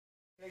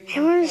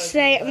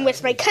Today I'm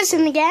with my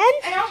cousin again.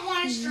 I don't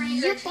want to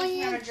stranger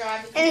to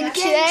drive. And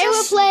today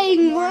we're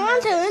playing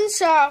Unturned,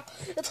 so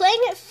we're playing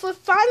it for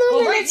 5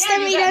 more minutes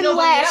than we done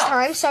last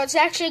time, so it's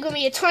actually going to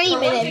be a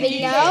 20-minute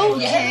video.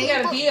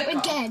 Okay, but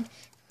again,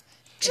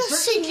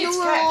 just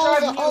ignore all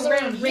the other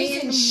random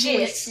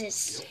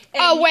voices.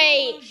 Oh,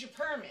 wait.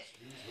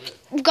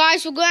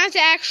 Guys, we're going to have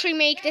to actually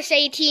make this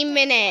 18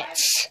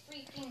 minutes.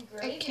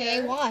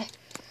 Okay, why?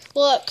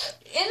 Look.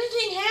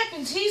 Anything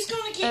happens, he's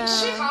going to get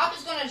shit. Pop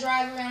is going to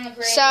drive around the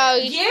graveyard. So,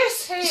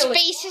 yes, Haley.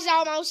 Space is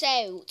almost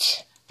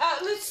out.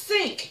 Let's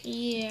think.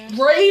 Yeah.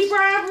 Grave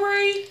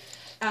robbery.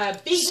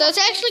 So it's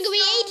actually going to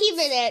be 18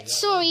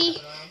 minutes. Sorry.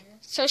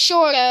 So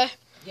shorter.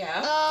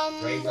 Yeah.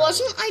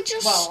 Wasn't I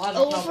just I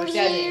don't know over about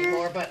that here?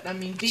 anymore, but I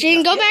mean... So you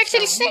can go back to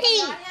the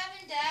city.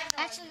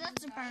 Actually,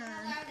 that's a burn.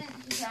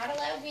 He's not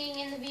allowed being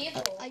in the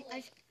vehicle.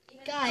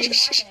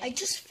 Guys, I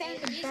just found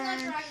a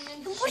burn.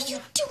 What are you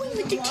doing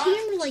with the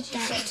camera like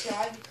that?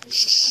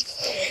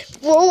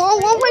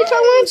 Whoa, wait,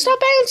 someone stop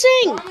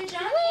bouncing.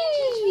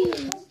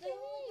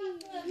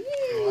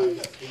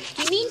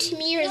 Do you mean to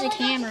me or the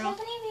camera?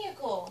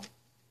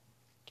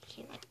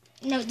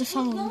 No, the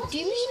phone. Do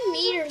you mean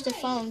me or the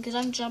phone? Because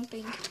I'm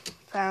jumping.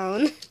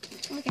 Phone.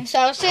 Okay.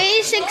 So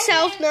 36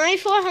 self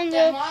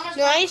 9400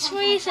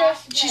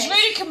 936. She's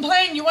ready to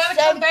complain. You want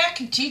to come back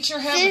and teach her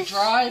how to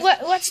drive?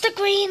 What's the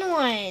green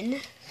one?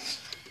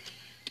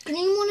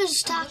 Green one is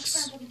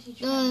stocks.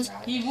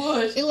 He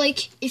would.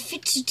 If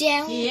it's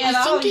down, Yeah,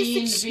 I think if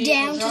it's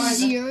down to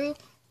zero,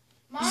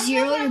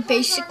 you're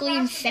basically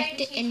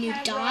infected and you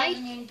die.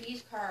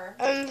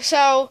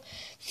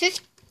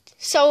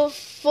 So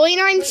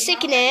 49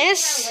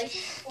 sickness,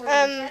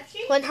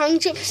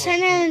 100%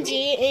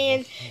 energy,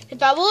 and the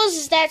bubbles,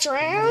 is that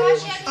drown?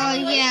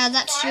 Yeah,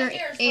 that's your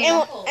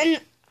air.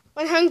 And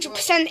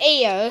 100%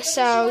 air,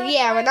 so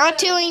yeah, we're not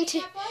doing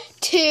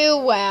too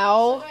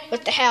well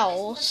with the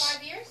health.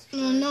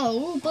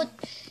 No, but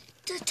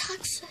the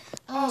toxic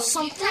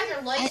something.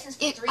 I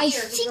think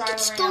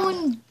it's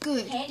going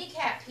good.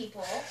 Handicap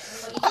people.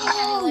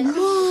 Oh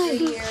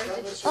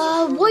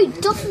my!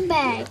 White duffel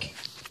bag.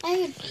 I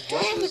have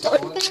a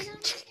duffel bag.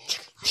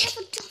 I have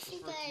a duffel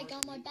bag on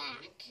my back.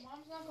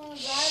 Mom's not going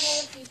to drive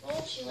other people.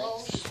 She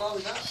likes.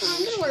 I'm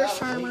gonna wear a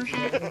farmer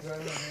hat.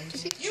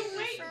 You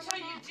wait until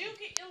you do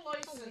get your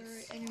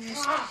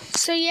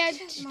license. So yeah,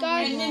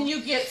 guys, And then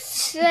you get.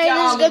 today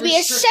there's gonna be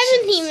a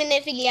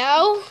 17-minute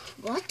video.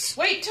 What?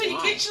 Wait till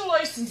you get your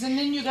license, and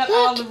then you got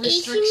all the Look,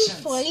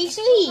 restrictions.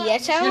 1843.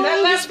 That's how You're not long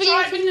allowed this to video.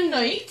 drive in the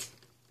night.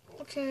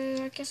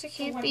 Okay, I guess I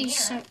can't be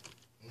sent.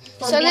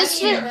 So this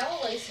video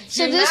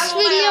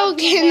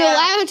can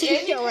allow to.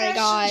 Oh my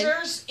god.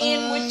 Passengers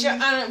in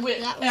with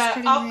that was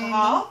pretty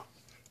alcohol.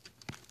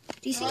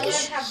 Do you think I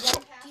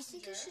should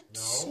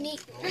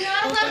sneak? You're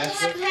not allowed to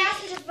have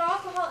passengers with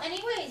alcohol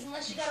anyways,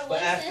 unless you got a license.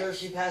 But after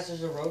she passes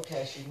the road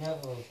test, she can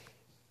have a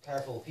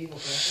car full of people,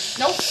 can't she?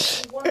 Nope.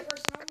 One person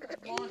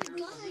only.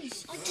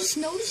 Guys, I just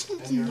noticed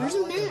something. There's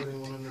a map.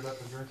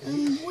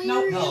 Where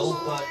No, am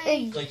but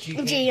I? like you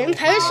Gee, and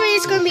postally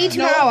it's gonna be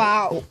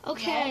tomorrow.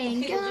 Okay,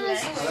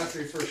 guys,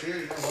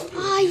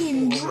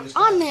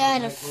 I'm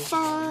at a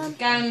farm.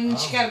 And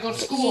she gotta go to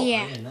school.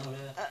 Yeah.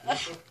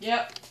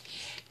 Yep.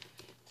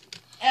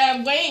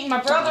 Wayne, my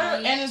brother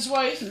and his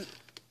wife,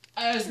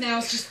 is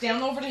now just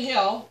down over the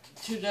hill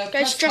to the Guys,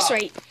 press just club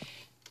wait.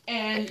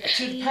 and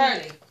to the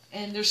party.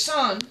 And their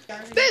son,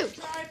 Boo!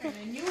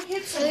 and you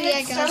hit some Yeah,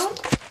 headstone,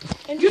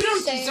 and you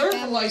don't deserve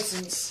a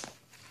license.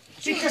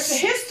 Because the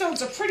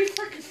headstones are pretty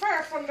freaking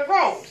far from the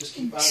road. Just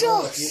ignore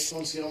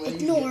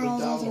all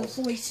the other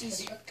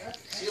voices.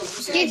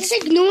 Yeah, just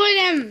ignore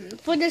them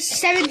for the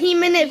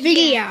 17-minute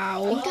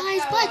video.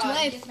 Guys, by the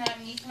way,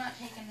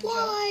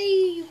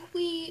 while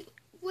we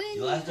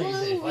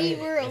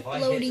were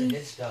uploading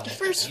the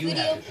first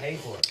video,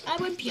 I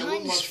went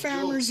behind this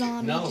farmer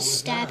zombie to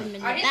stab him in the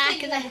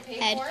back of the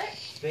head.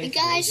 And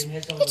guys,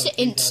 it's an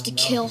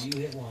insta-kill.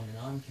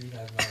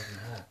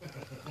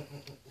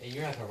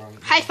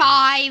 High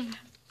five.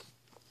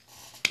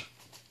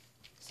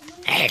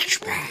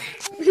 Extra.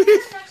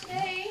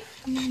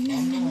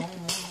 No.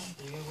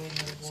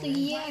 So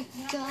yeah,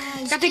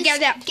 guys, Got to get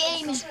that. this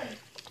game is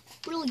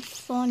really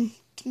fun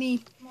to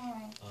me.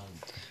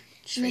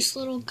 And this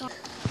little guy.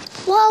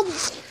 Well,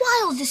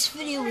 while this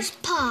video was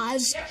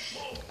paused,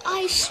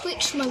 I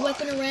switched my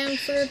weapon around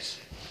for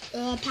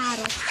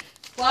paddle.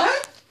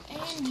 What?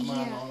 And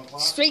yeah.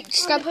 Straight,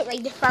 just gotta put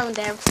like the phone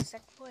down for a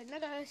second.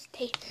 Another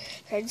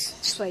heads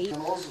straight.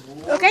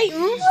 Okay.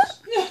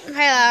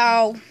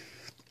 Hello.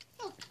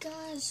 Oh,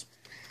 guys.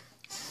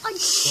 I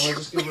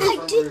checked the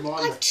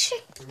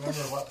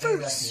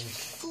first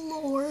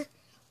floor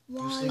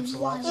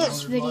while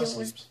this video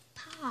was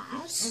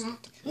paused. And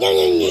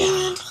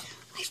I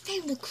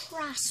found a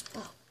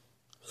crossbow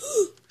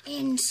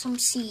and some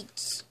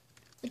seeds,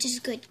 which is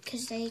good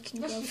because they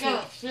can go through.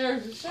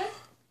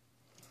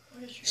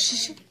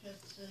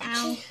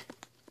 Ow.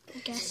 I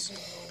guess.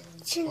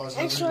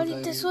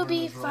 Actually, this will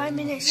be 5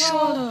 minutes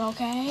shorter,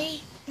 okay?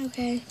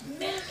 Okay.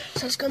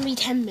 So it's gonna be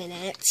 10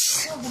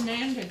 minutes. So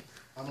demanding.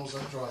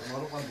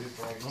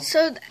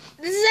 So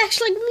this is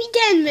actually going to be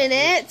 10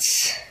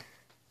 minutes.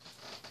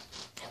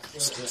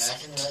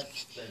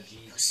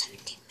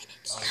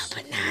 No,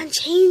 but now I'm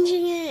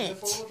changing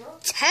it.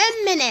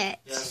 10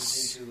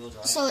 minutes.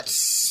 So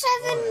it's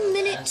 7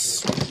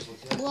 minutes.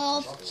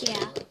 Well,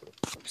 yeah.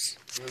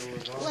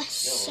 Less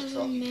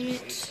 7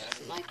 minutes.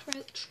 Am I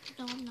crouched?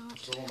 No, I'm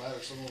not.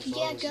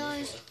 Yeah,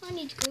 guys, I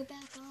need to go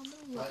back on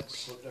the road.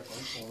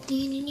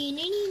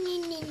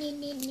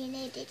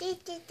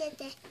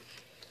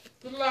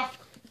 Good luck.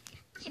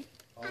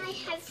 I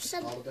have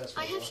some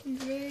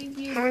very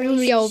weird I'm going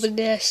to be open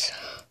this.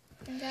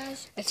 And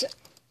guys,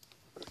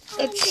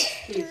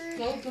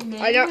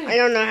 I don't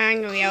know how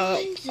I'm going to be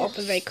able to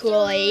open my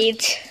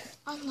Kool-Aid.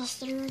 on the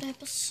 3rd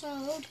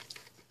episode,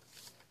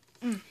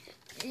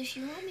 if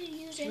you want me to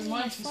use any of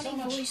my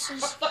funny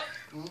voices,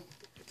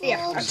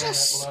 Yeah, well,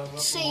 just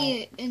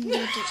say it in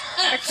the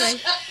actually.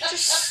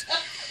 just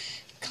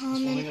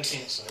comment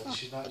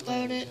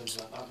about it,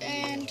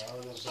 and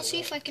I'll see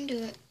if I can do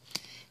it.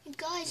 And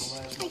guys,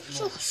 I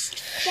just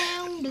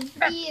found a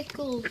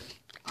vehicle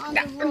on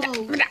the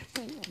road.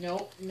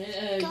 Nope.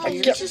 Guys,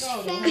 I just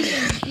found a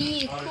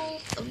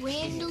vehicle, a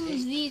random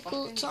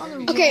vehicle. It's on the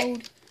road. Okay.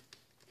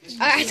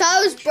 I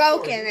thought it was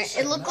broken.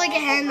 It looked like it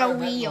had no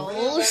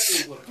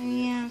wheels.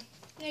 Yeah,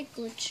 I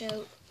glitch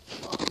out.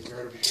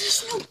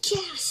 There's no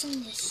gas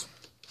in this.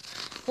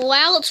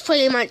 Well, it's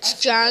pretty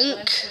much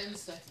junk.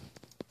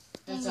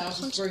 That's how I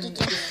was bringing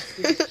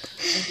it.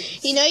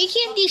 You know you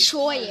can't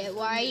destroy it,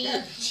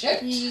 right?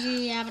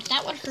 Yeah, but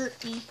that would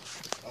hurt me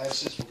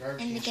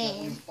in the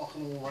game.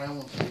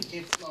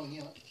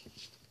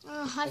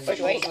 I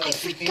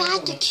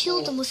forgot to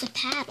kill them with a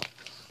paddle.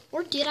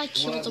 Or did I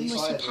kill them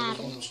with a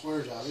paddle?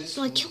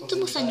 No, I killed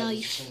them with a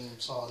knife.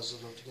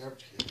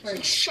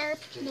 A sharp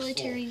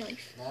military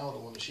knife. I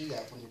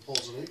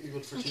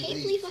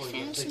can't believe I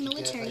found some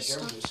military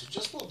stuff.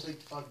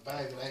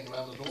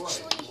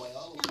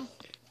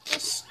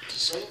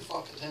 Actually,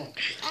 no.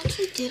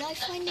 Actually, did I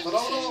find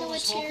anything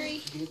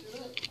military?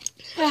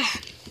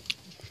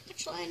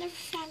 Actually, I never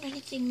found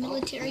anything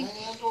military. I'm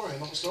gonna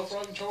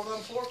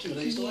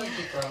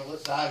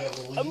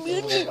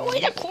enjoy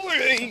the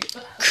Kool-Aid.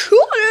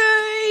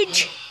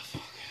 Kool-Aid!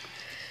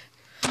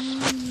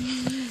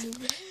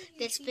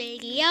 This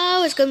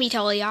video is gonna be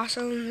totally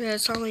awesome.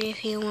 There's only a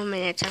few more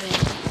minutes of it.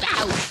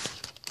 Ow!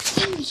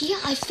 And yeah,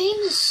 I found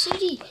the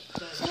city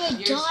that I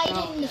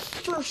died in the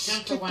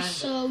first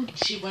episode.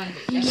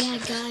 Yeah,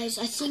 guys,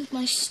 I think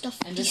my stuff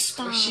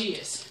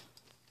despawned.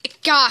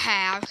 It gotta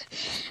have.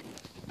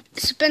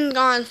 It's been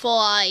gone for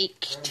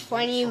like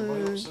 20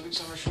 minutes.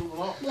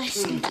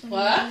 Less than 20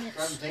 What?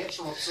 minutes.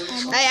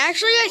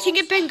 I think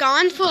it's been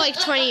gone for like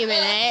 20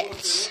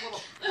 minutes.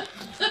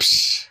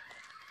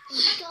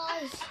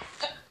 Guys,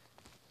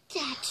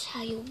 that's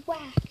how you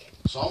whack.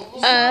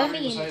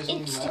 Me and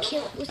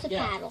insta-kill it with a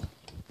paddle.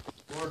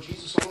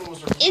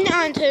 In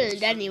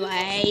Unturned,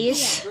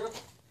 anyways.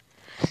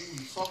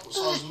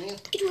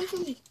 Get away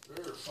from me.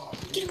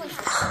 Get away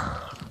from me.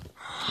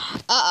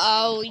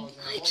 Uh-oh.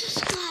 I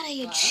just got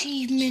an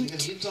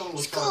achievement.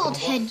 It's called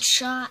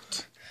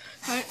Headshot.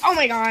 Oh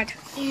my god.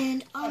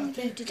 And I'm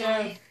about to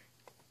die.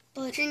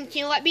 But Can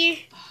you let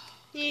me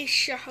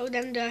show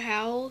them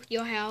the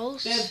your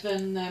house? There's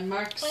been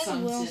marked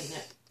sums in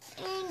it.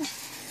 and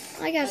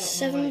I got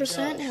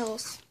 7%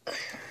 health.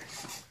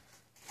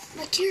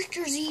 My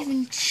character's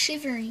even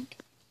shivering.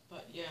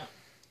 But yeah.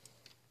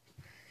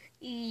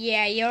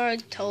 Yeah, you're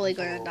totally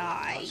gonna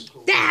die.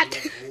 That!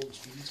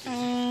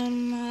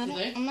 I'm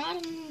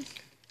not in...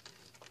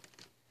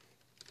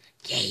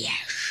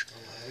 Yes.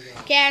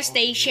 Gas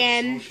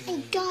station.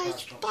 And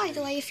guys, by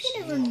the way, if you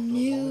never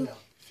knew,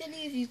 if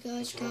any of you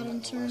guys got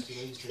Unturned,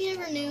 if you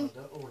never knew,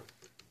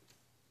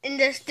 In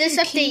this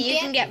update, you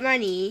can get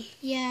money.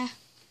 yeah.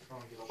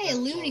 Hey,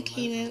 Looney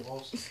came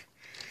out.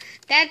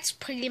 That's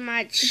pretty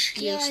much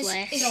Guys,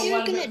 useless. if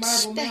you're gonna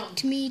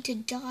expect me to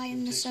die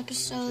in this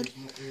episode,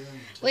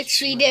 Which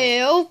we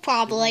do,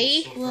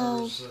 probably.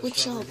 well,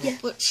 which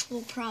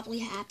will probably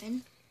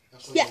happen.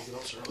 Yeah.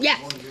 Yeah.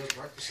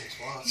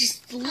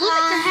 Just look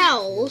at the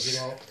house.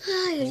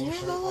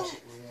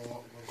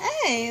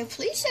 Hey, a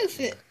police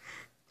outfit.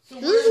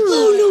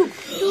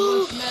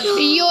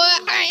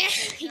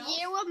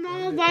 You were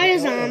mauled by a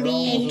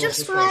zombie.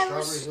 Just what I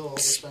was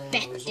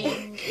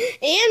expecting.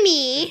 And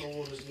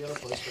me.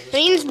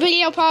 Means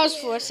video pause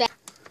for a sec.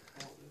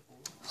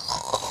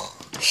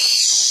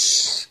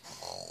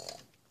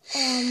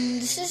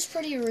 This is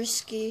pretty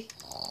risky.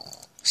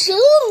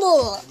 Sorry,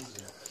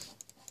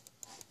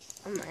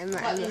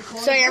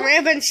 I might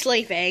have been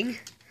sleeping.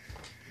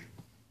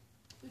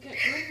 We got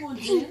Greenwood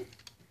in.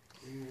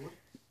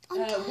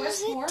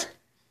 Westport.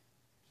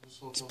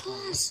 It's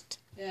paused.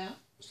 Yeah.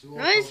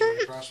 No, it's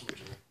not.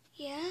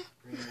 Yeah.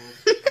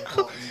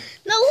 No,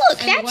 look,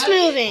 that's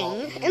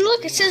moving. And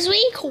look, it says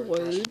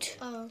record.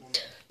 Oh.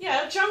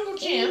 Yeah, Jungle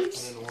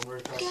Gyms.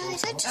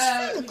 Guys, I just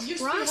found a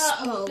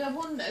crossbow. The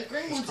one that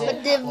Greenwood's But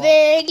in. the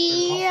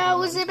video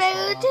was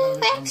about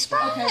to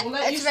expire. Okay, well,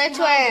 let It's you about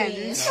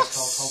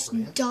to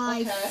end.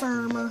 Die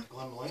firmer.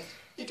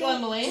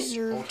 Glenn Mullane?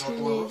 deserve to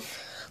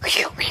live.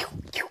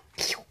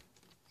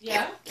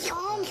 Yeah.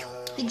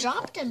 He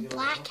dropped a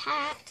black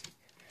hat.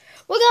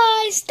 Well,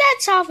 guys,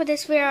 that's all for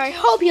this video. I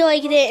hope you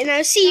liked it, and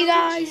I'll see you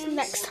guys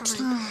next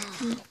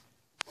time.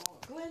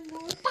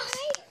 Glenmore.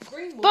 Bye.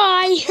 Greenwood.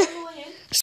 Bye.